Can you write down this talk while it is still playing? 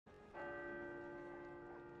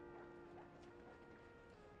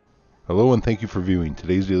Hello and thank you for viewing.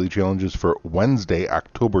 Today's daily challenges for Wednesday,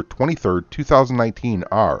 October 23rd, 2019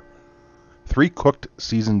 are 3 cooked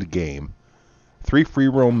seasoned game, 3 free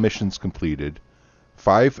roam missions completed,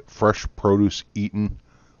 5 fresh produce eaten,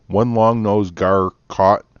 1 Longnose Gar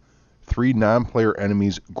caught, 3 non-player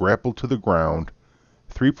enemies grappled to the ground,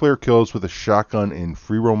 3 player kills with a shotgun in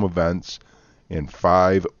free roam events, and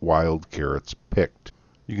 5 wild carrots picked.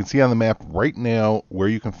 You can see on the map right now where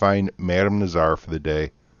you can find Madam Nazar for the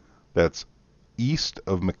day. That's east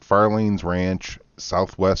of McFarlane's Ranch,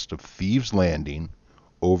 southwest of Thieves Landing,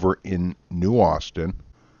 over in New Austin.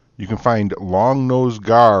 You can find Longnose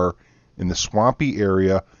Gar in the swampy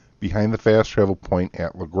area behind the fast travel point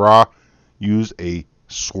at LeGras. Use a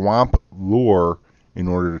swamp lure in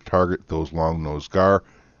order to target those Longnose Gar.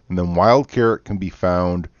 And then wild carrot can be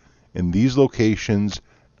found in these locations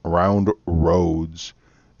around Rhodes.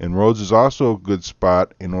 And Rhodes is also a good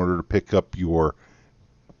spot in order to pick up your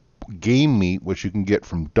game meat, which you can get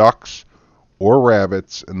from ducks or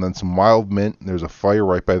rabbits, and then some wild mint. There's a fire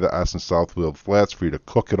right by the S and Southfield Flats for you to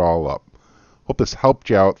cook it all up. Hope this helped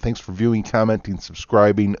you out. Thanks for viewing, commenting,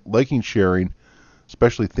 subscribing, liking, sharing.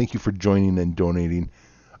 Especially thank you for joining and donating.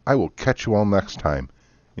 I will catch you all next time.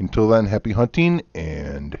 Until then, happy hunting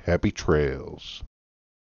and happy trails.